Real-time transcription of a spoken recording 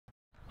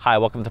Hi,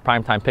 welcome to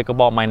PrimeTime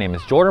Pickleball. My name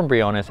is Jordan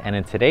Briones, and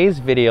in today's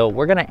video,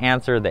 we're going to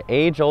answer the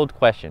age-old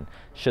question,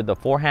 should the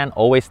forehand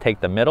always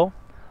take the middle?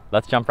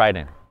 Let's jump right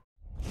in.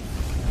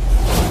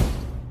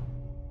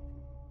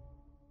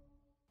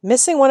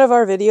 Missing one of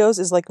our videos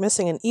is like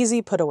missing an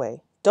easy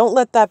put-away. Don't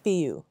let that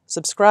be you.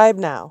 Subscribe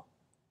now.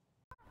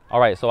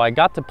 Alright, so I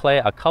got to play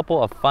a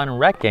couple of fun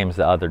rec games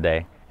the other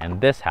day,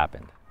 and this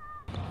happened.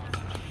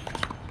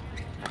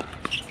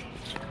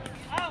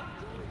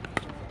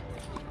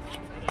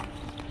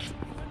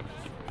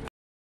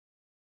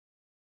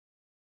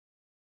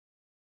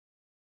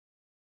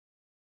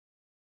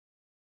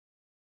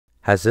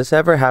 Has this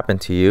ever happened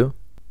to you?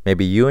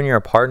 Maybe you and your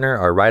partner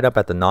are right up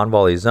at the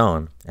non-volley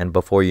zone, and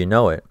before you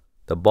know it,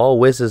 the ball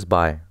whizzes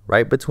by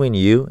right between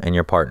you and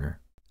your partner.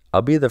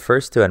 I'll be the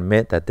first to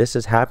admit that this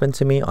has happened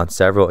to me on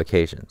several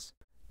occasions.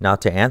 Now,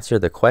 to answer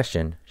the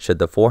question, should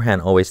the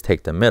forehand always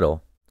take the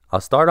middle, I'll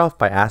start off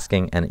by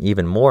asking an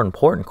even more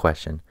important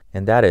question,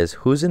 and that is,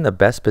 who's in the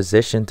best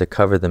position to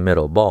cover the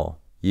middle ball,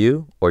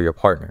 you or your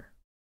partner?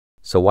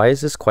 So why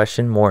is this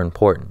question more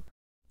important?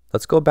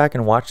 Let's go back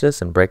and watch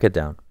this and break it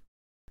down.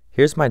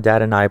 Here's my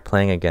dad and I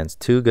playing against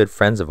two good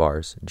friends of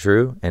ours,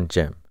 Drew and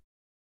Jim.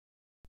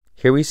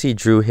 Here we see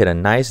Drew hit a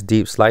nice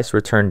deep slice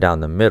return down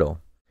the middle,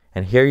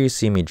 and here you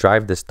see me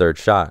drive this third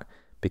shot,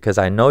 because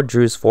I know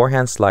Drew's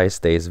forehand slice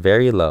stays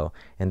very low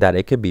and that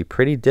it could be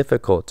pretty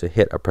difficult to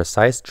hit a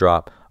precise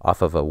drop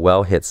off of a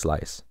well-hit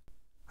slice.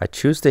 I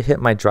choose to hit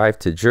my drive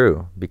to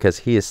Drew because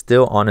he is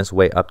still on his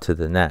way up to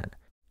the net,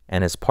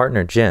 and his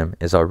partner Jim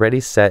is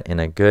already set in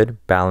a good,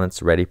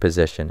 balanced, ready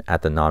position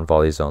at the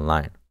non-volley zone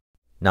line.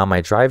 Now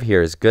my drive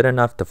here is good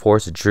enough to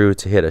force Drew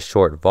to hit a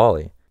short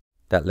volley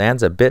that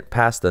lands a bit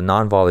past the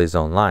non-volley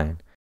zone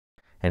line,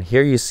 and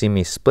here you see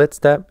me split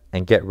step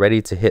and get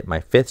ready to hit my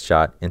fifth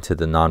shot into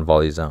the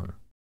non-volley zone.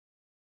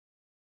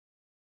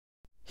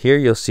 Here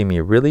you'll see me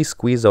really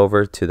squeeze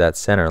over to that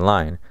center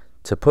line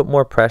to put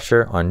more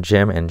pressure on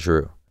Jim and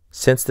Drew.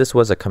 Since this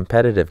was a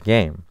competitive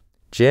game,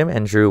 Jim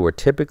and Drew were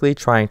typically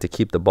trying to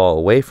keep the ball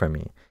away from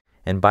me,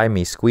 and by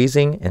me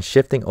squeezing and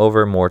shifting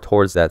over more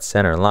towards that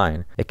center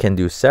line, it can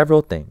do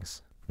several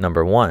things.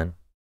 Number one,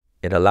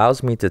 it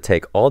allows me to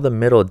take all the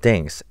middle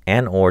dinks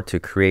and/or to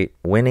create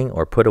winning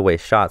or put away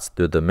shots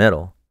through the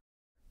middle.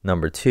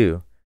 Number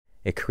two,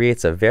 it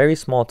creates a very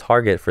small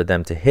target for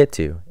them to hit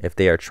to if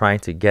they are trying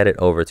to get it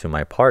over to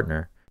my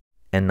partner.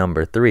 And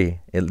number three,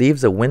 it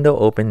leaves a window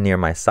open near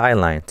my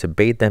sideline to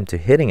bait them to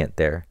hitting it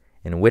there,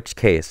 in which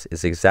case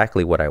is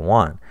exactly what I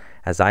want,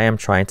 as I am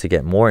trying to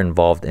get more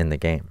involved in the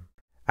game.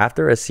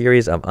 After a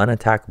series of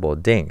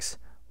unattackable dinks,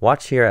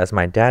 watch here as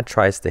my dad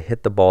tries to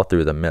hit the ball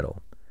through the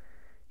middle.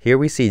 Here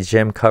we see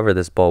Jim cover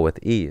this ball with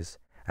ease,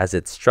 as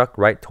it struck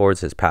right towards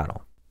his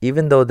paddle.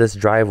 Even though this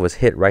drive was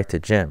hit right to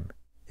Jim,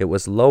 it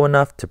was low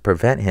enough to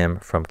prevent him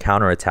from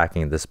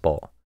counterattacking this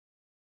ball.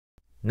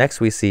 Next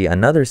we see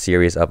another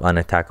series of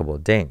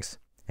unattackable dinks,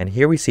 and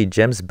here we see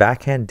Jim's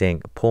backhand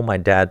dink pull my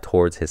dad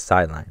towards his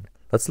sideline.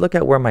 Let's look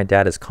at where my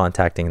dad is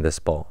contacting this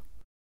ball.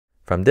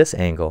 From this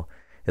angle,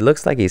 it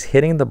looks like he's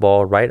hitting the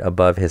ball right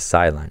above his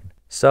sideline.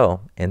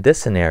 So, in this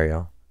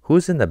scenario,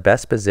 who's in the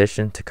best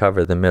position to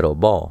cover the middle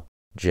ball,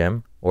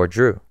 Jim or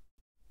Drew?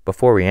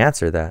 Before we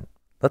answer that,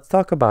 let's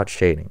talk about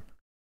shading.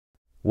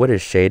 What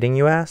is shading,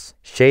 you ask?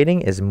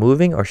 Shading is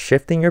moving or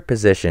shifting your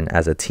position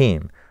as a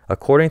team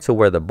according to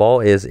where the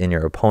ball is in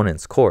your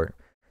opponent's court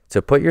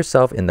to put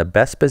yourself in the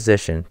best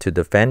position to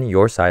defend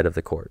your side of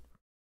the court.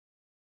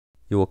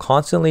 You will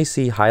constantly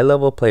see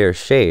high-level players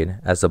shade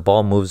as the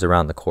ball moves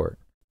around the court.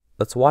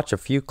 Let's watch a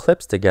few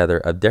clips together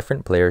of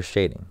different players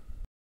shading.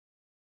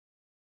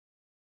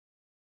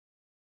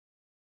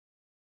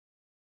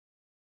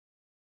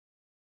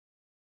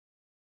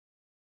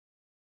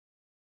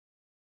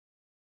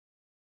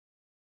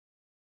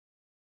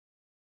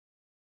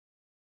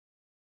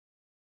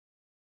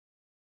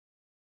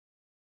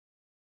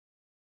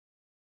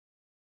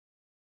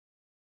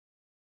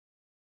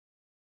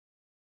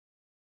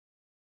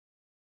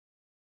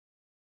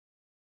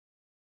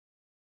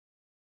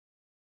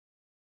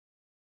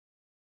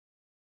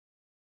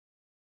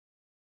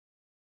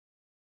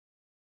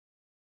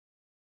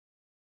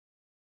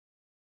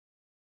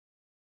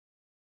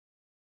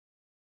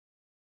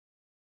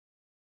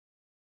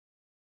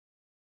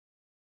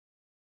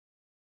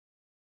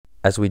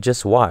 As we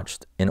just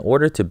watched, in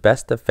order to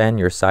best defend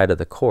your side of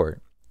the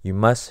court, you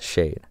must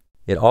shade.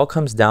 It all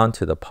comes down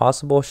to the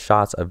possible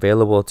shots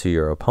available to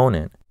your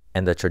opponent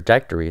and the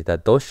trajectory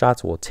that those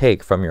shots will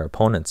take from your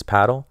opponent's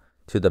paddle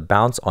to the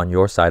bounce on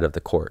your side of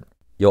the court.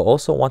 You'll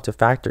also want to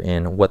factor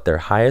in what their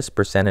highest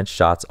percentage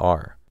shots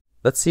are.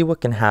 Let's see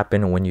what can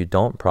happen when you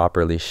don't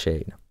properly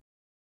shade.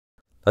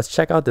 Let's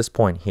check out this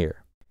point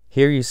here.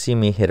 Here you see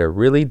me hit a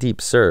really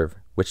deep serve,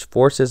 which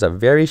forces a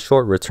very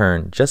short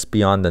return just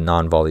beyond the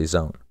non-volley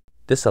zone.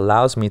 This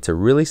allows me to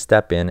really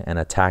step in and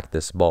attack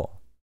this ball.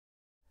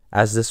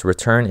 As this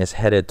return is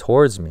headed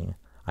towards me,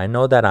 I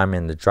know that I'm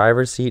in the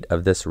driver's seat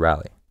of this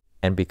rally.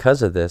 And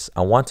because of this,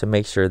 I want to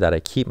make sure that I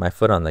keep my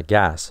foot on the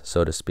gas,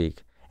 so to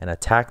speak, and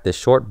attack this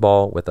short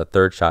ball with a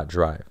third shot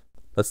drive.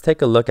 Let's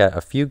take a look at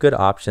a few good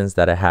options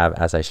that I have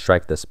as I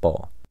strike this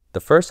ball.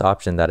 The first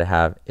option that I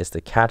have is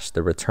to catch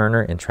the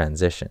returner in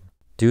transition.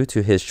 Due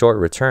to his short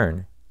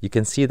return, you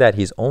can see that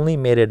he's only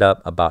made it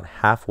up about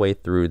halfway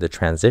through the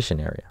transition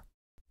area.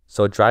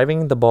 So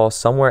driving the ball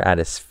somewhere at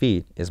his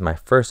feet is my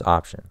first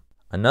option.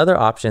 Another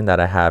option that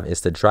I have is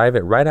to drive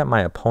it right at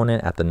my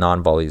opponent at the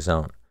non-volley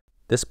zone.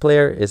 This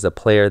player is the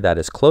player that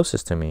is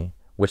closest to me,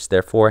 which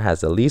therefore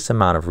has the least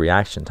amount of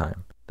reaction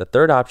time. The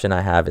third option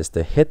I have is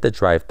to hit the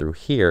drive through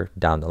here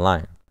down the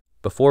line.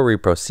 Before we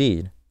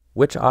proceed,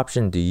 which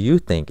option do you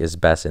think is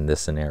best in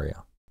this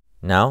scenario?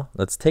 Now,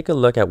 let's take a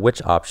look at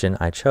which option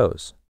I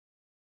chose.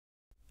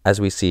 As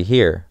we see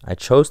here, I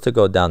chose to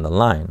go down the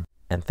line,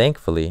 and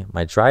thankfully,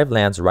 my drive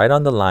lands right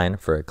on the line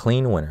for a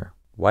clean winner.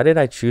 Why did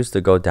I choose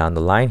to go down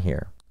the line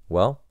here?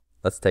 Well,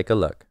 let's take a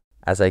look.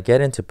 As I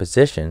get into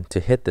position to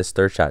hit this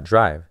third shot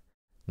drive,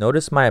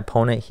 notice my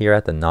opponent here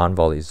at the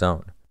non-volley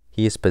zone.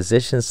 He is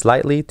positioned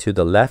slightly to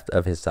the left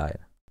of his side.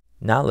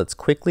 Now let's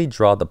quickly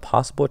draw the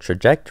possible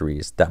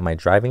trajectories that my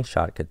driving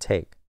shot could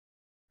take.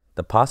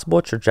 The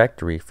possible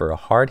trajectory for a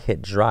hard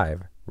hit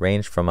drive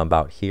range from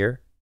about here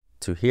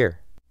to here.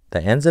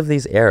 The ends of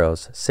these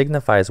arrows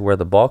signifies where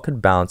the ball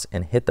could bounce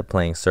and hit the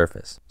playing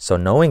surface. So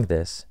knowing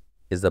this,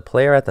 is the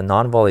player at the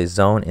non-volley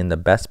zone in the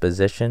best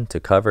position to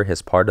cover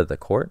his part of the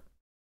court?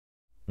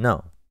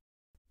 No.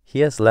 He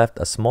has left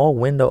a small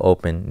window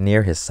open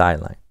near his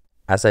sideline.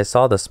 As I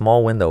saw the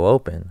small window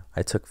open,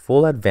 I took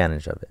full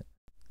advantage of it.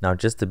 Now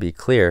just to be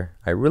clear,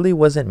 I really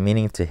wasn't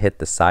meaning to hit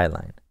the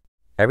sideline.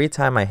 Every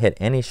time I hit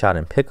any shot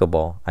in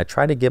pickleball, I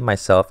try to give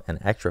myself an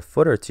extra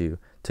foot or two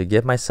to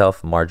give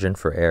myself margin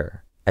for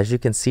error. As you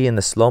can see in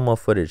the slow-mo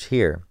footage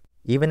here,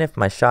 even if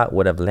my shot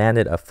would have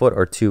landed a foot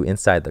or two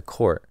inside the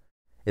court,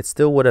 it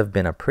still would have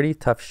been a pretty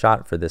tough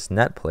shot for this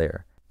net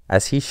player,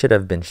 as he should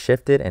have been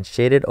shifted and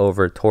shaded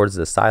over towards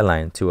the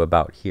sideline to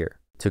about here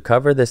to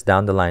cover this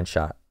down the line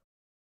shot.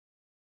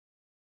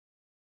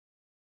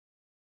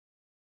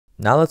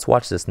 Now let's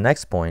watch this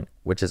next point,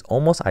 which is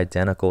almost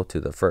identical to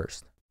the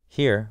first.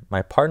 Here,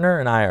 my partner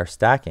and I are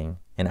stacking,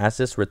 and as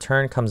this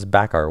return comes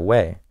back our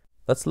way,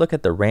 let's look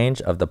at the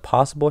range of the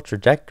possible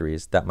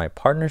trajectories that my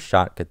partner's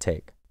shot could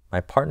take. My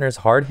partner's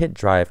hard hit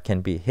drive can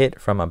be hit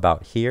from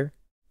about here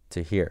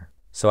to here.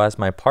 So as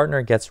my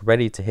partner gets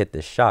ready to hit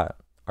this shot,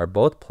 are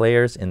both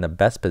players in the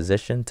best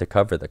position to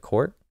cover the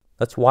court?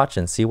 Let's watch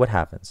and see what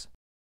happens.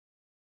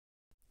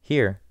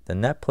 Here, the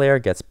net player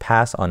gets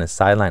passed on his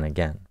sideline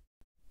again.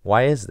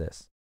 Why is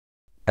this?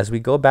 As we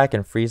go back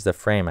and freeze the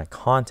frame at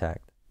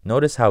contact,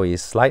 notice how he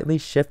is slightly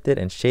shifted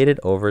and shaded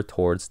over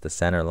towards the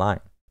center line.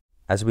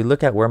 As we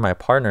look at where my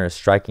partner is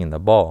striking the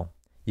ball,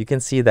 you can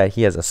see that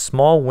he has a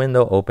small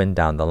window open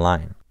down the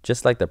line.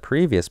 Just like the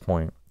previous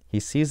point, he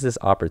sees this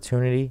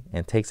opportunity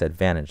and takes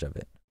advantage of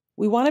it.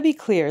 We want to be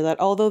clear that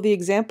although the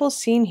examples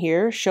seen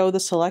here show the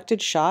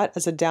selected shot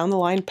as a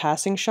down-the-line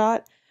passing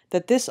shot,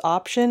 that this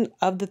option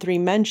of the three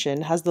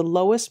mentioned has the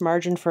lowest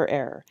margin for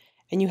error,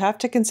 and you have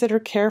to consider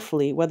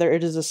carefully whether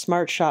it is a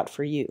smart shot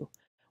for you.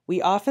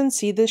 We often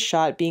see this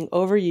shot being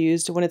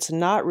overused when it's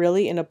not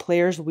really in a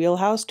player's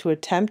wheelhouse to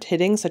attempt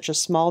hitting such a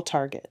small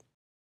target.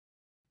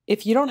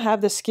 If you don't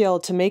have the skill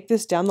to make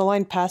this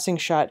down-the-line passing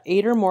shot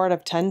 8 or more out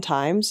of 10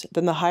 times,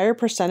 then the higher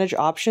percentage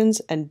options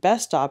and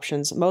best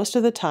options most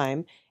of the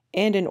time,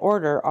 and in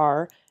order,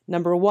 are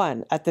number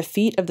 1, at the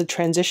feet of the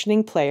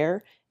transitioning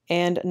player,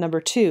 and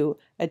number 2,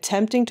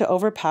 attempting to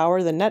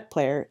overpower the net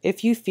player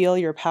if you feel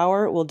your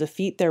power will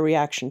defeat their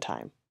reaction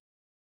time.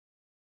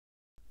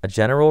 A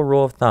general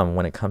rule of thumb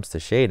when it comes to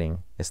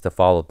shading is to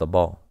follow the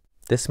ball.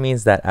 This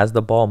means that as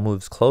the ball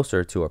moves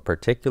closer to a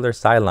particular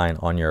sideline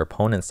on your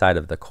opponent's side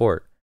of the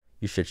court,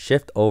 you should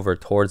shift over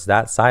towards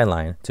that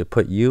sideline to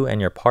put you and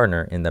your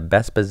partner in the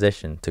best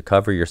position to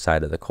cover your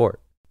side of the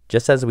court.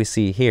 Just as we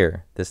see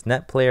here, this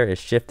net player is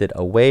shifted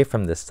away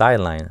from the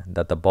sideline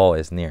that the ball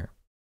is near.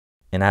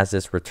 And as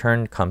this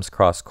return comes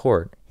cross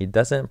court, he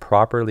doesn't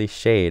properly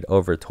shade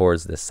over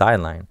towards this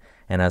sideline,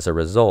 and as a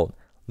result,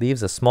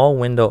 leaves a small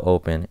window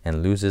open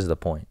and loses the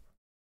point.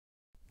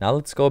 Now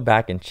let's go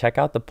back and check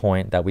out the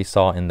point that we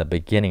saw in the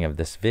beginning of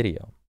this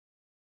video.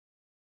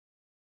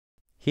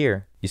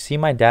 Here, you see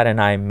my dad and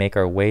I make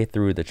our way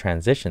through the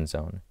transition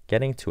zone,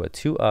 getting to a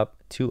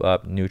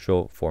 2-up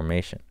neutral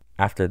formation.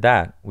 After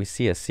that, we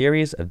see a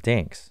series of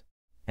dinks,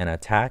 an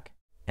attack,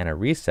 and a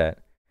reset,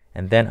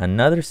 and then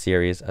another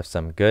series of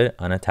some good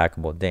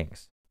unattackable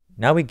dinks.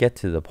 Now we get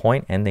to the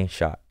point-ending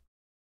shot.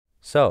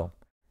 So,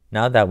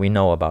 now that we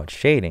know about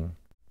shading,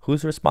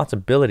 whose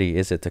responsibility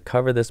is it to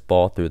cover this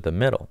ball through the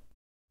middle?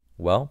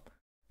 Well,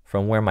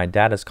 from where my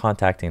dad is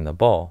contacting the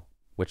ball,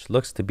 which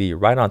looks to be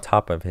right on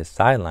top of his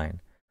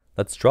sideline,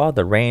 let's draw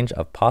the range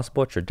of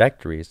possible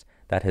trajectories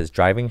that his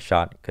driving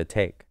shot could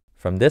take.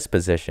 From this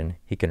position,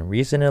 he can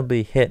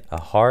reasonably hit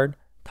a hard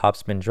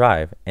topspin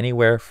drive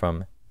anywhere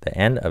from the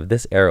end of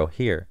this arrow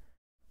here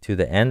to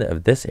the end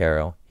of this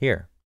arrow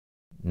here.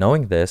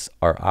 Knowing this,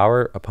 are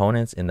our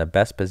opponents in the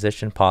best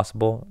position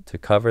possible to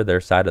cover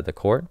their side of the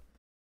court?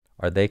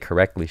 Are they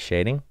correctly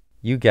shading?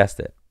 You guessed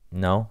it.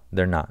 No,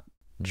 they're not.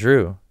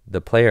 Drew,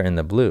 the player in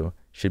the blue,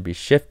 should be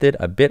shifted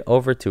a bit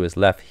over to his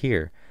left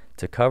here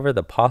to cover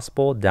the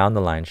possible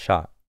down-the-line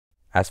shot.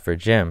 As for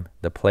Jim,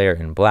 the player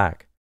in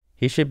black,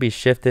 he should be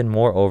shifted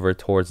more over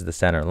towards the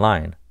center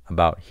line,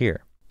 about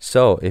here.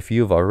 So if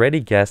you've already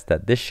guessed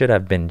that this should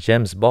have been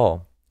Jim's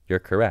ball, you're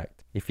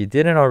correct. If you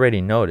didn't already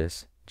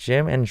notice,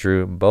 Jim and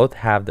Drew both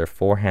have their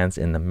forehands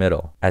in the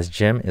middle, as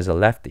Jim is a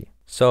lefty.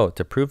 So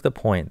to prove the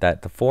point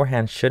that the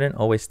forehand shouldn't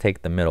always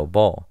take the middle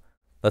ball,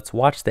 let's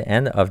watch the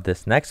end of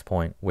this next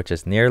point, which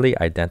is nearly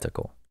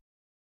identical.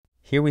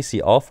 Here we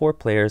see all 4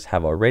 players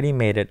have already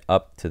made it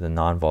up to the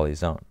non-volley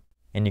zone.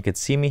 And you could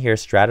see me here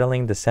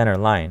straddling the center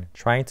line,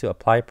 trying to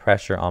apply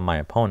pressure on my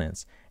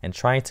opponents and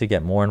trying to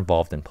get more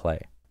involved in play.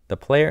 The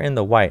player in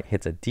the white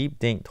hits a deep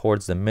dink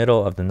towards the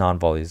middle of the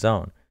non-volley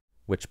zone,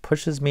 which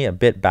pushes me a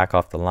bit back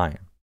off the line.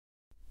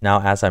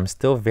 Now, as I'm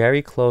still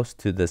very close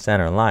to the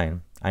center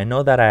line, I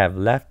know that I have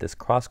left this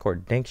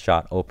cross-court dink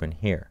shot open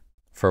here.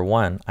 For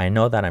one, I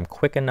know that I'm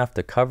quick enough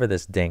to cover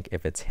this dink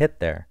if it's hit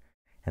there.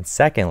 And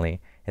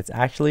secondly, it's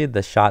actually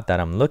the shot that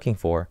I'm looking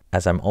for,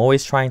 as I'm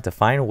always trying to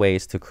find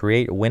ways to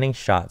create winning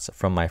shots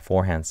from my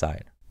forehand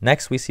side.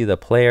 Next, we see the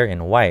player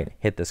in white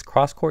hit this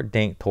cross-court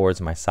dink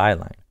towards my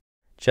sideline,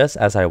 just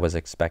as I was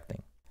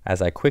expecting.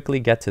 As I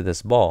quickly get to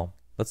this ball,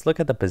 let's look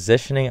at the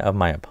positioning of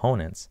my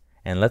opponents,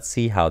 and let's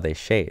see how they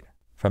shade.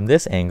 From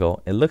this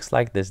angle, it looks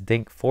like this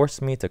dink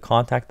forced me to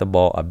contact the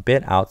ball a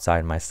bit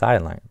outside my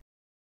sideline.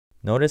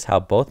 Notice how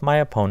both my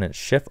opponents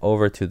shift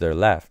over to their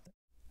left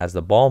as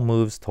the ball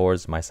moves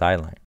towards my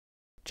sideline.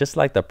 Just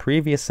like the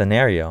previous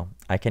scenario,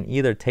 I can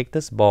either take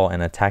this ball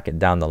and attack it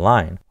down the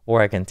line,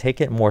 or I can take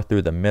it more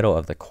through the middle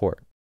of the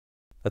court.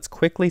 Let's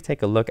quickly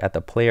take a look at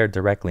the player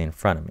directly in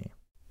front of me.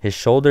 His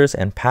shoulders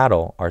and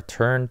paddle are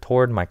turned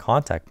toward my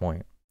contact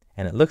point,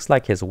 and it looks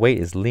like his weight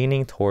is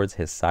leaning towards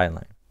his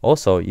sideline.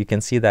 Also, you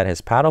can see that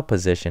his paddle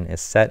position is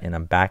set in a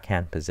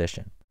backhand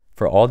position.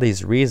 For all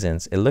these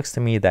reasons, it looks to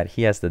me that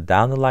he has the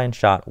down-the-line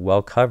shot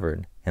well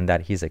covered and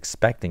that he's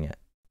expecting it.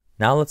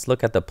 Now let's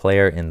look at the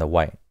player in the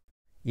white.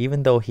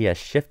 Even though he has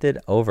shifted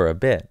over a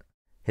bit,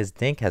 his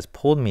dink has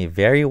pulled me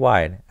very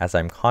wide as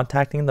I'm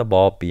contacting the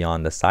ball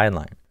beyond the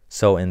sideline.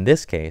 So in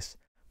this case,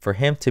 for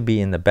him to be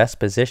in the best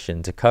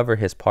position to cover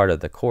his part of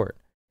the court,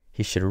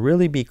 he should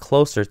really be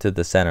closer to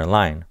the center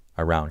line,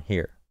 around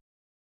here.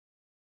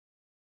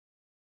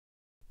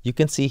 You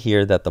can see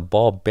here that the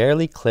ball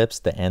barely clips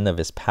the end of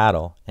his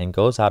paddle and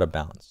goes out of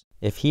bounds.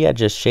 If he had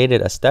just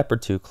shaded a step or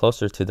two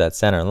closer to that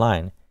center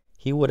line,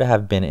 he would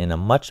have been in a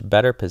much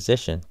better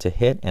position to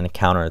hit and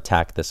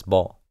counterattack this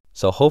ball.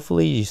 So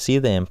hopefully you see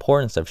the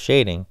importance of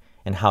shading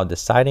and how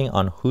deciding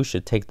on who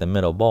should take the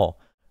middle ball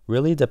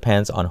really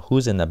depends on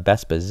who's in the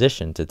best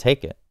position to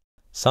take it.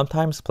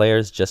 Sometimes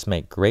players just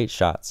make great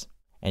shots,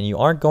 and you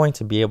aren't going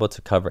to be able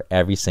to cover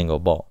every single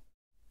ball.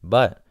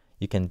 But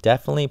you can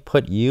definitely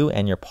put you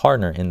and your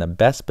partner in the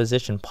best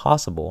position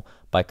possible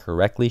by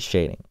correctly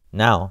shading.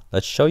 Now,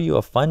 let's show you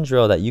a fun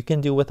drill that you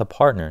can do with a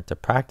partner to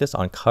practice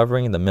on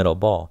covering the middle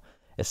ball,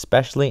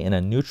 especially in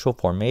a neutral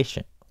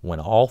formation when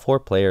all 4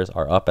 players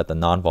are up at the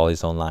non-volley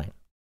zone line.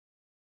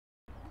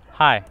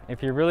 Hi,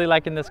 if you're really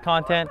liking this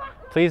content,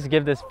 please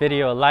give this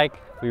video a like.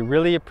 We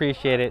really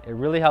appreciate it. It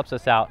really helps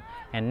us out.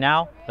 And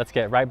now, let's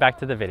get right back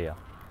to the video.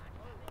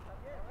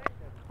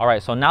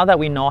 Alright, so now that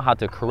we know how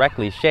to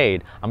correctly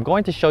shade, I'm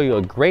going to show you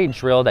a great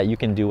drill that you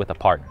can do with a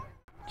partner.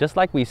 Just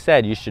like we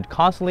said, you should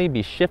constantly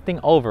be shifting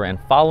over and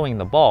following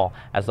the ball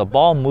as the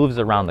ball moves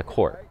around the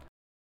court.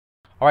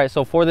 Alright,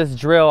 so for this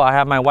drill, I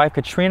have my wife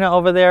Katrina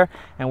over there,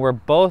 and we're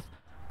both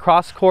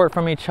cross court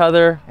from each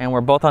other, and we're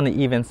both on the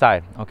even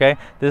side, okay?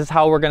 This is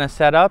how we're gonna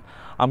set up.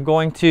 I'm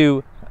going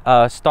to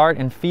start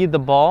and feed the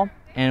ball,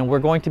 and we're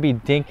going to be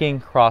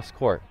dinking cross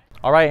court.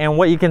 Alright, and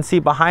what you can see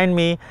behind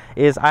me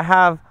is I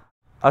have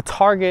a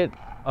target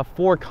of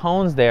 4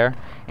 cones there,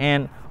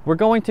 and we're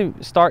going to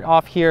start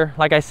off here,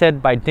 like I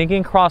said, by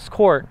dinking cross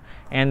court,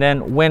 and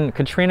then when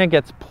Katrina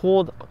gets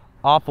pulled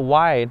off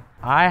wide,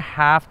 I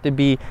have to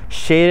be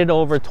shaded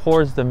over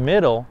towards the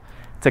middle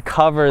to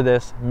cover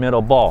this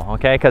middle ball,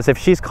 okay? Because if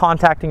she's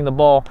contacting the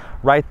ball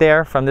right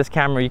there from this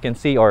camera, you can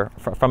see, or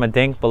from a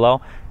dink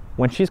below,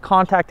 when she's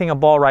contacting a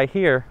ball right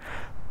here,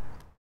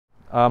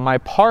 my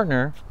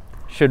partner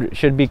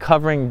should be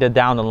covering the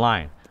down the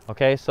line,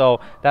 okay? So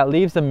that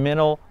leaves the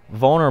middle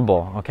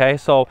vulnerable, okay?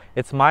 So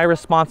it's my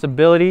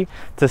responsibility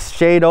to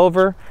shade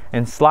over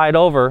and slide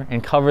over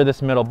and cover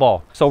this middle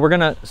ball. So we're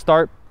gonna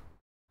start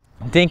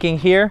dinking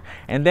here,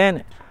 and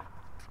then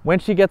when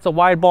she gets a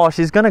wide ball,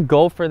 she's gonna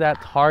go for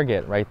that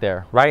target right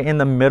there, right in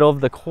the middle of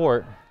the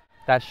court,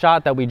 that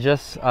shot that we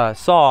just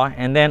saw,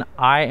 and then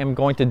I am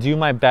going to do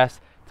my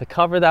best to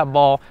cover that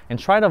ball and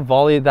try to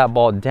volley that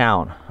ball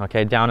down,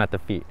 okay, down at the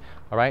feet.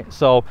 All right,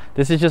 so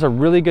this is just a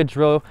really good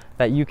drill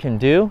that you can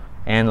do,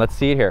 and let's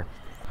see it here.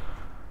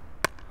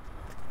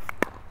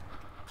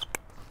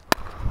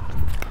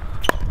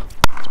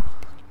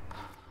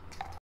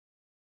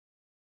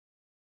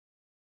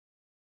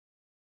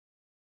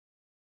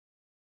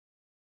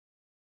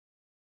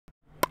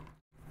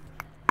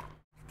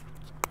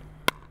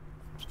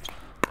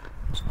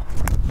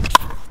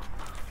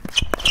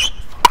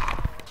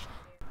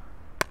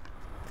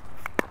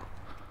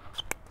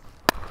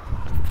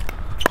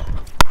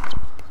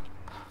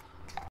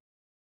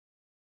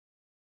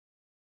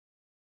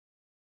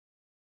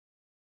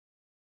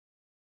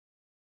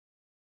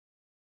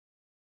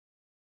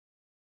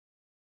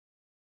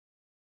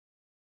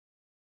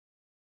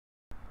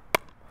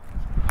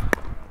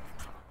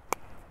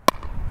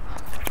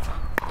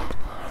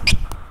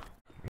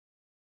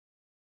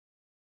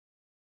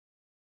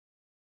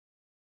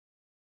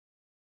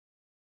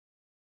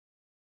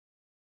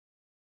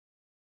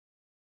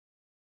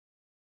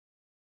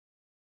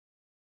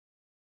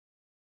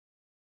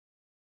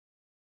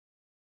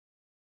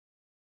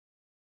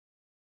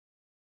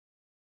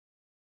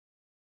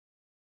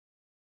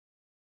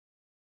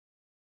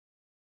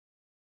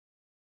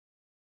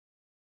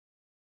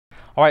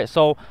 All right,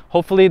 so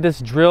hopefully this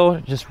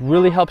drill just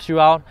really helps you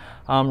out.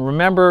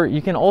 Remember,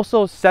 you can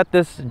also set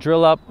this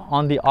drill up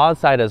on the odd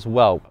side as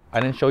well. I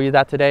didn't show you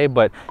that today,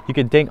 but you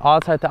can dink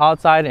odd side to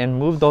outside and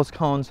move those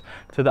cones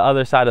to the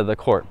other side of the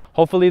court.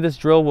 Hopefully this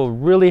drill will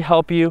really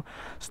help you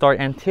start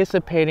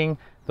anticipating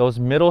those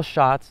middle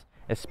shots,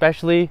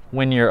 especially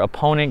when your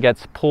opponent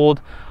gets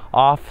pulled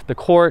off the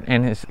court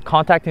and is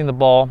contacting the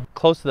ball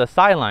close to the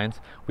sidelines.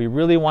 We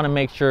really want to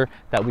make sure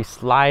that we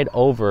slide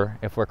over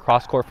if we're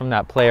cross court from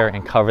that player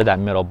and cover that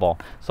middle ball.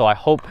 So I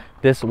hope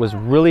this was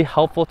really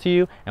helpful to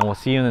you, and we'll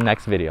see you in the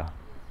next video.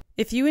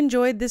 If you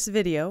enjoyed this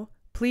video,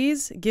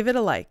 please give it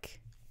a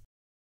like.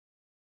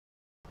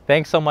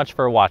 Thanks so much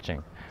for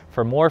watching.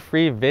 For more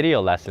free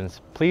video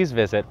lessons, please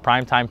visit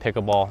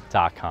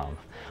primetimepickleball.com.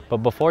 But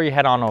before you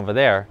head on over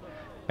there,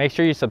 make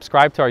sure you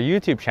subscribe to our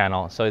YouTube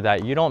channel so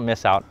that you don't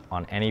miss out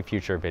on any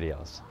future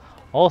videos.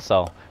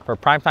 Also, for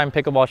PrimeTime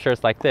Pickleball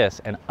shirts like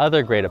this and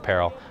other great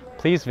apparel,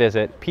 please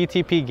visit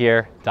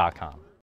ptpgear.com.